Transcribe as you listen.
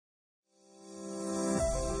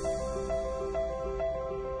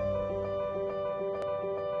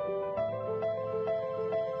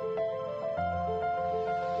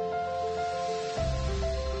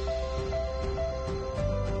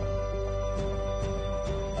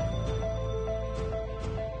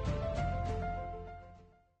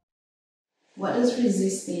What does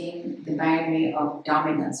resisting the binary of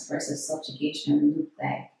dominance versus subjugation look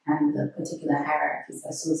like, and the particular hierarchies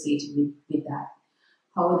associated with that?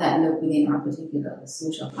 How would that look within our particular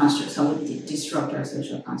social constructs? How would it disrupt our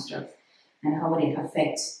social constructs? And how would it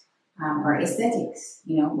affect our aesthetics,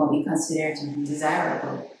 what we consider to be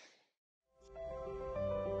desirable?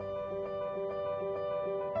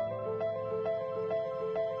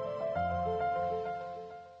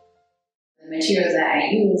 The materials that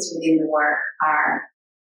I use within the work are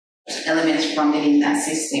elements from within that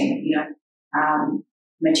system,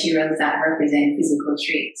 materials that represent physical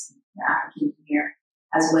traits, the African hair,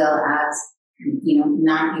 as well as,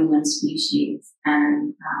 non-human species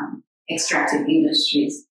and extractive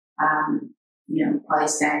industries,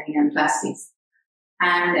 polystyrene and plastics.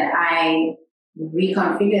 And I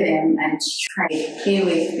reconfigure them and try to play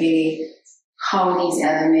with really how these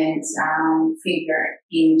elements figure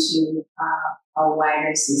into a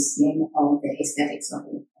wider system of the aesthetics of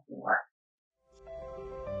the work.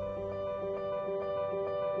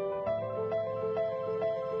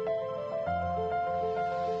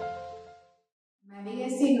 My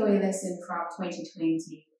biggest takeaway lesson from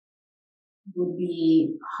 2020 would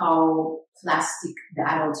be how plastic the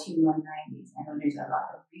adult human mind is. I know there's a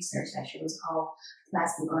lot of research that shows how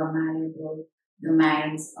plastic or malleable the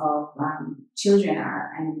minds of children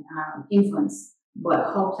are and infants, but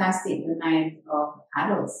how plastic the minds of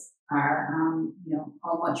adults are,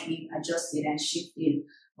 how much we've adjusted and shifted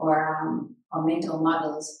our mental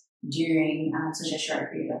models during such a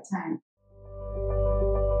short period of time.